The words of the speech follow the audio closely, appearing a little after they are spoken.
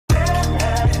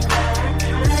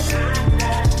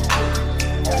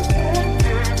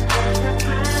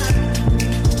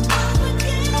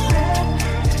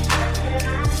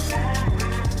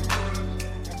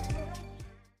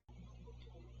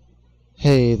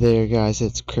Hey there guys,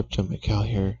 it's Crypto Mikkel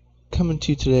here, coming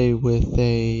to you today with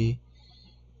a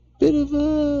bit of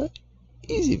a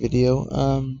easy video,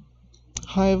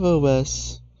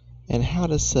 HiveOs and how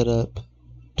to set up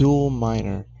dual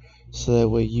miner so that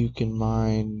way you can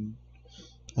mine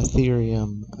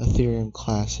Ethereum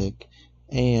Classic,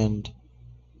 and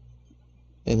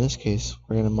in this case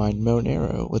we're going to mine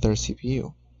Monero with our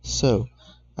CPU. So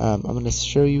I'm going to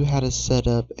show you how to set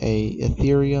up a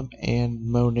Ethereum and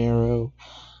Monero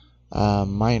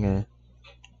miner.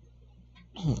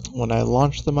 When I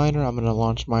launch the miner, I'm going to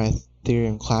launch my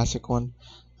Ethereum Classic one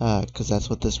because that's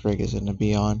what this rig is going to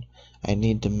be on. I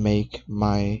need to make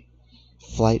my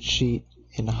flight sheet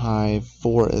in Hive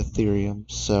for Ethereum,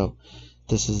 so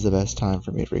this is the best time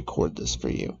for me to record this for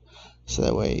you, so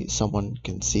that way someone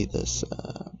can see this.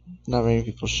 Not many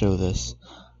people show this.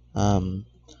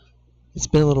 It's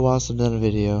been a little while since I've done a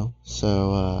video,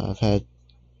 so I've had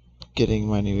getting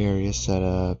my new area set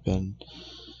up, and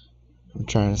I'm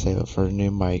trying to save up for a new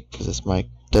mic because this mic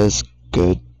does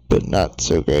good, but not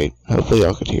so great. Hopefully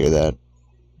y'all could hear that.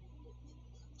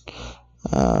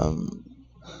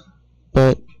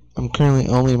 But I'm currently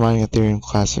only mining Ethereum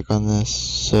Classic on this,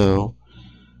 so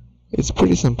it's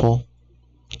pretty simple.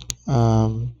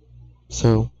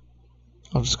 So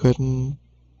I'll just go ahead and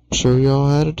show y'all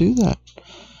how to do that,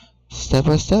 step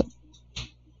by step.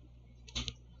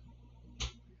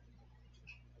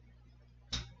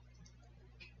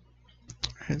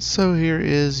 And so here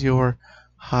is your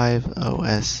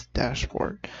HiveOs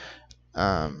dashboard.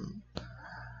 I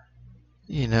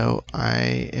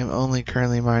am only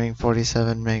currently mining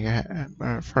 47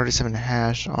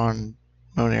 hash on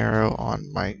Monero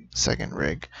on my second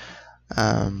rig.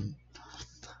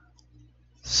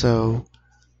 So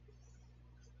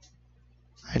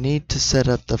I need to set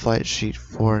up the flight sheet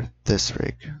for this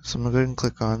rig. So I'm going to go ahead and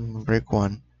click on rig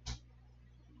 1.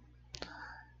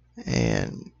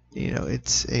 And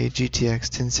it's a GTX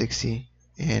 1060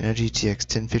 and a GTX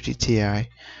 1050 Ti.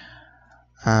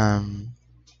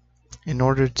 In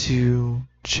order to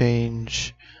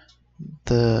change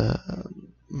the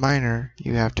miner,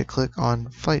 you have to click on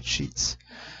flight sheets.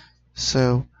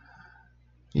 So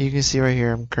you can see right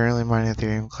here I'm currently mining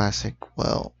Ethereum Classic.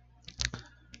 Well,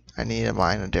 I need to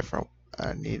mine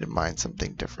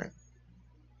something different.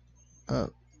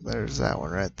 Oh, there's that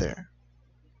one right there.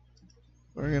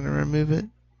 We're gonna remove it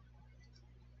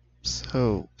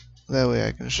so that way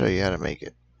I can show you how to make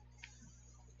it.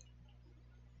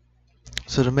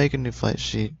 So to make a new flight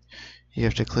sheet, you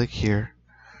have to click here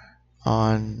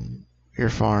on your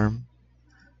farm,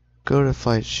 go to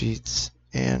flight sheets,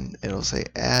 and it'll say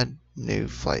add new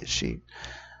flight sheet.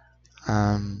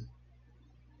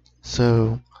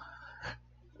 So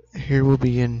here will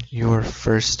begin your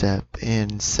first step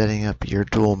in setting up your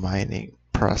dual mining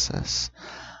process.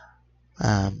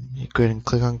 You go ahead and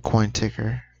click on coin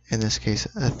ticker, in this case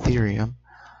Ethereum.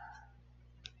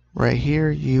 Right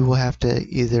here you will have to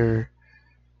either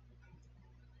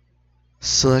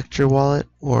select your wallet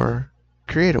or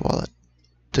create a wallet.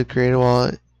 To create a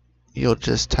wallet, you'll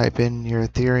just type in your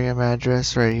Ethereum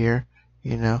address right here,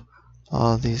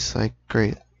 all these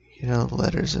great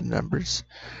letters and numbers,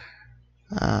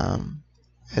 and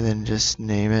then just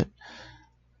name it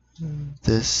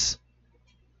this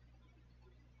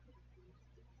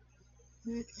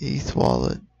ETH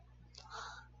wallet,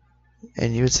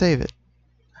 and you would save it.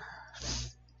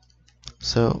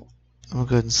 So I'm going to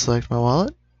go ahead and select my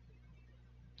wallet.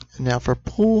 And now for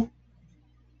pool,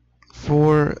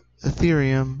 for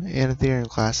Ethereum and Ethereum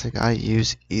Classic, I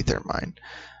use Ethermine.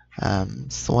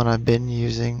 It's the one I've been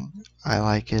using. I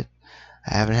like it.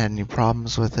 I haven't had any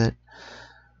problems with it.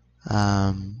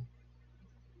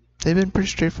 They've been pretty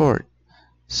straightforward.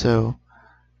 So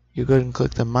you go ahead and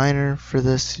click the miner for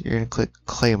this. You're going to click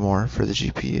Claymore for the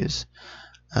GPUs.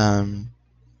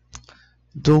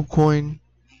 Dual coin,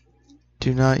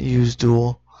 do not use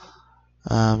dual.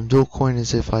 Dual coin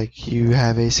is if you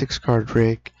have a 6-card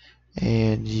rig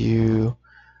and you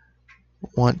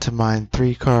want to mine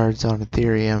 3 cards on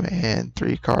Ethereum and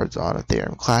 3 cards on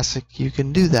Ethereum Classic, you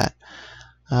can do that.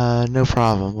 No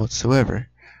problem whatsoever.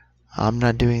 I'm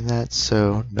not doing that,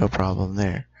 so no problem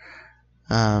there.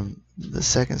 The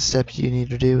second step you need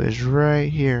to do is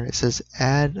right here. It says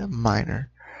add miner.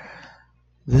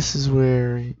 This is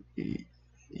where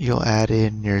you'll add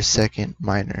in your second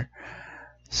miner.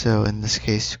 So in this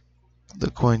case,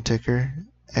 the coin ticker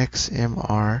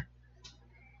XMR.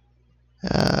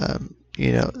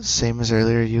 Same as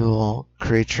earlier, you will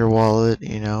create your wallet,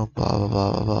 blah blah blah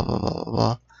blah blah blah blah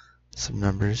blah, some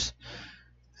numbers,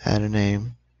 add a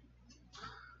name,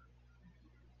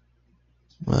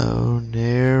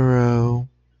 Monero,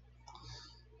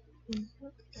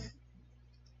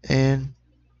 And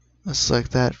let's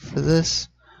select that. For this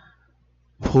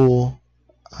pool,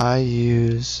 I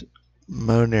use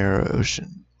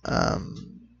MoneroOcean.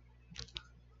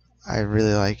 I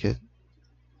really like it.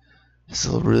 It's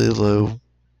a really low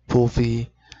pool fee.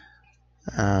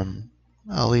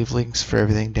 I'll leave links for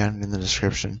everything down in the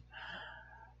description.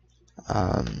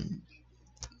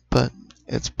 But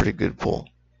it's a pretty good pool.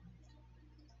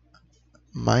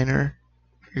 Miner,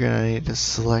 you're gonna need to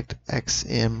select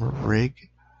XM rig,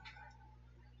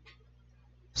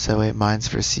 so it mines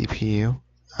for CPU.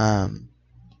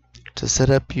 To set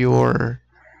up your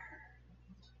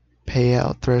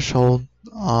payout threshold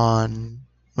on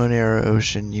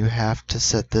MoneroOcean, you have to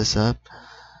set this up.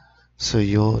 So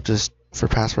you'll just, for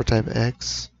password type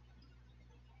X,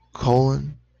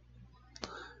 colon,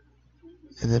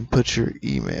 and then put your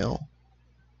email.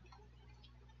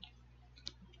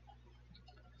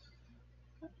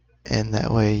 And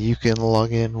that way you can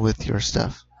log in with your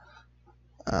stuff.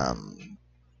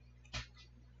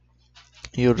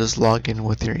 You'll just log in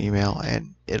with your email,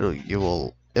 and it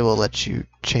will let you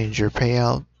change your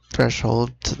payout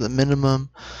threshold to the minimum,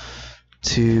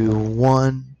 to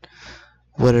 1,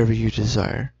 whatever you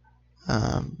desire.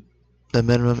 The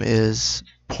minimum is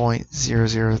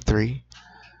 0.003,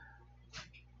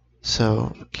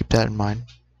 so keep that in mind.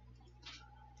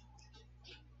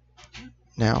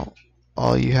 Now,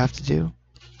 all you have to do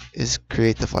is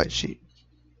create the flight sheet,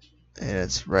 and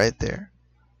it's right there.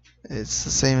 It's the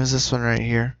same as this one right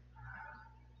here.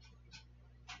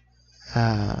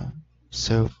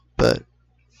 But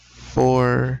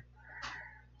for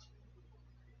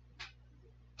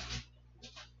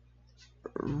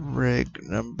rig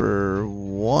number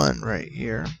 1 right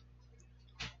here,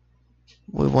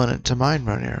 we want it to mine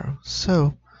Monero.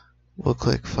 So we'll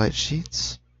click flight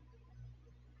sheets.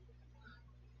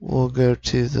 We'll go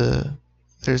to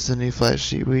there's the new flight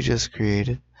sheet we just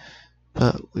created,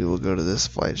 but we will go to this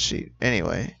flight sheet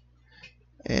anyway,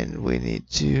 and we need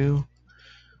to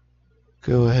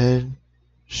go ahead,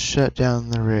 shut down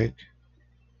the rig,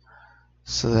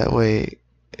 so that way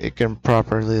it can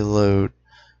properly load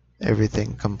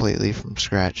everything completely from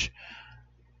scratch.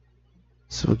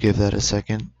 So we'll give that a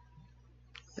second.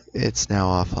 It's now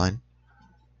offline.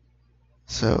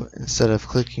 So instead of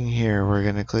clicking here, we're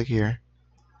going to click here,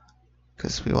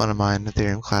 because we want to mine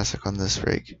Ethereum Classic on this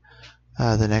rig.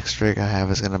 The next rig I have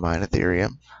is going to mine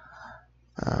Ethereum.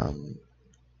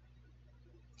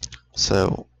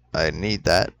 So I need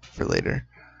that for later.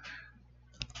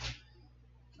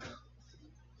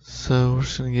 So we're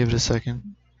just going to give it a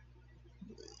second.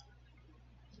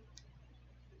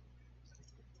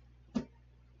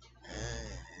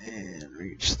 And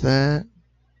reach that.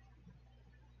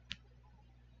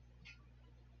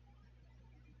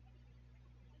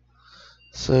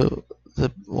 So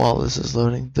while this is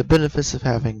loading, the benefits of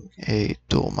having a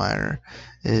dual miner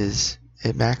is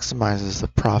it maximizes the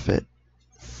profit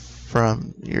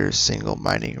from your single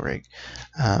mining rig.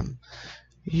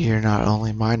 You're not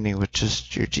only mining with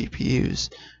just your GPUs,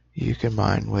 you can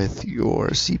mine with your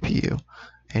CPU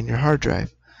and your hard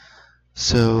drive.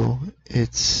 So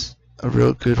it's a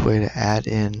real good way to add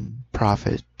in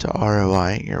profit to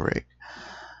ROI in your rig.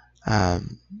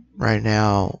 Right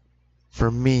now, for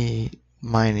me,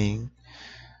 mining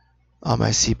on my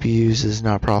CPUs is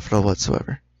not profitable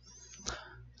whatsoever.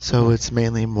 So it's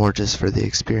mainly more just for the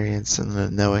experience and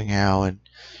the knowing how and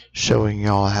showing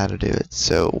y'all how to do it.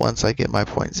 So once I get my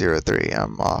 0.03,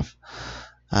 I'm off.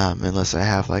 Unless I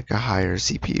have like a higher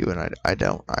CPU, and I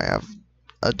don't. I have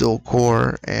a dual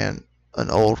core and an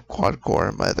old quad core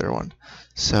in my other one.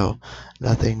 So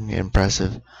nothing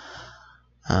impressive.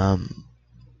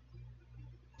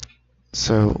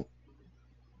 So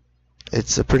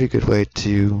it's a pretty good way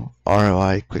to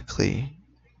ROI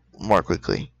more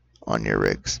quickly on your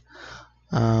rigs.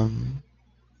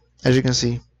 As you can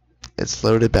see, it's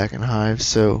loaded back in Hive,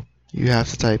 so you have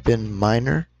to type in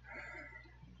miner,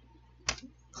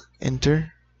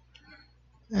 enter.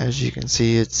 As you can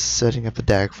see, it's setting up a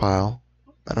DAG file.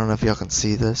 I don't know if y'all can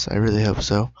see this. I really hope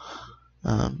so.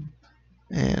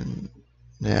 And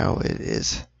now it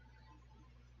is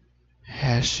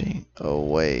hashing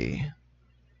away.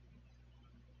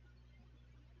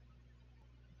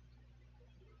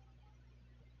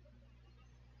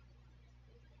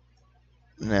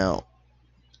 Now,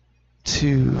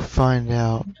 to find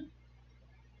out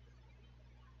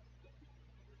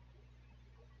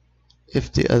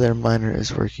if the other miner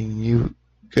is working, you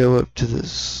go up to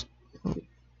this.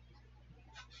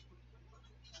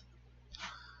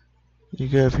 You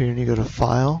go up here and you go to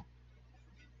File,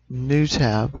 New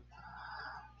tab,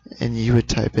 and you would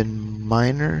type in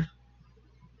miner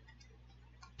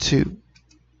 2,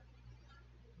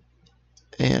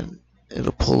 and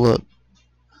it'll pull up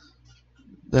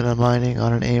that I'm mining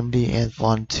on an AMD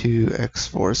Athlon 2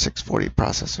 X4 640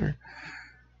 processor.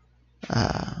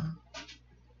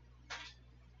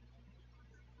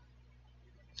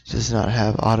 It does not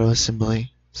have auto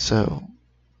assembly, so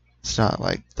it's not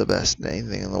like the best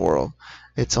anything in the world.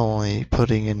 It's only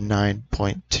putting in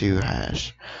 9.2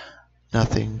 hash.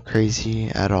 Nothing crazy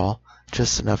at all.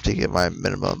 Just enough to get my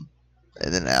minimum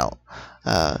and then out.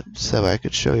 So I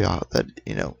could show y'all that,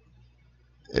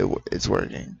 it's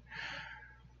working.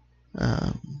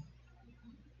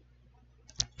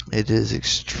 It is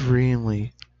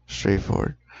extremely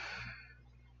straightforward.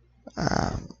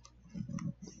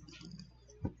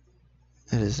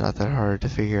 It is not that hard to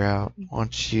figure out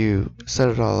once you set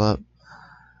it all up.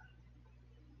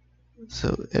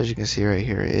 So as you can see right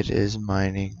here, it is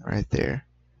mining right there.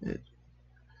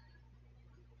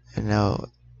 And now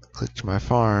click to my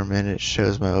farm and it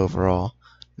shows my overall.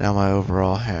 Now my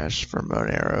overall hash for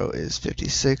Monero is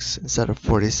 56 instead of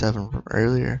 47 from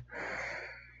earlier.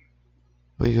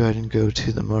 We go ahead and go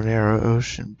to the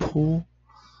MoneroOcean Pool.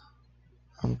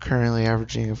 I'm currently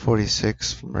averaging a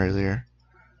 46 from earlier.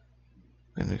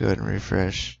 I'm going to go ahead and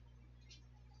refresh.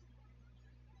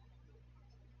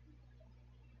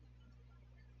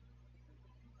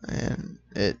 And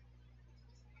it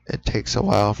takes a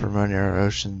while for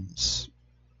MoneroOcean's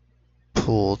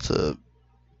pool to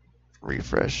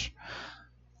refresh.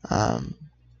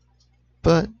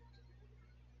 But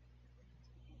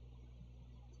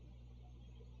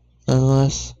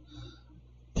nonetheless,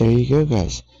 there you go,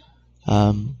 guys.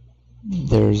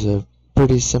 There's a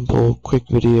pretty simple, quick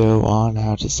video on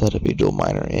how to set up a dual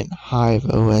miner in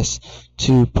HiveOs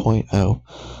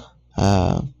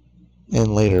 2.0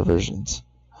 in later versions.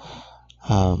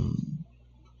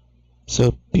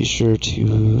 So be sure to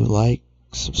like,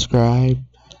 subscribe,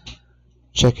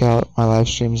 check out my live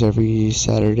streams every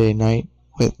Saturday night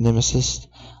with Nemesis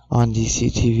on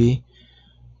DCTV.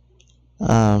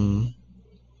 I'll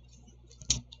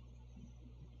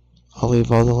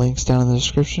leave all the links down in the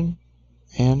description,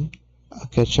 and I'll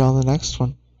catch you on the next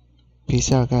one.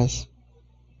 Peace out, guys.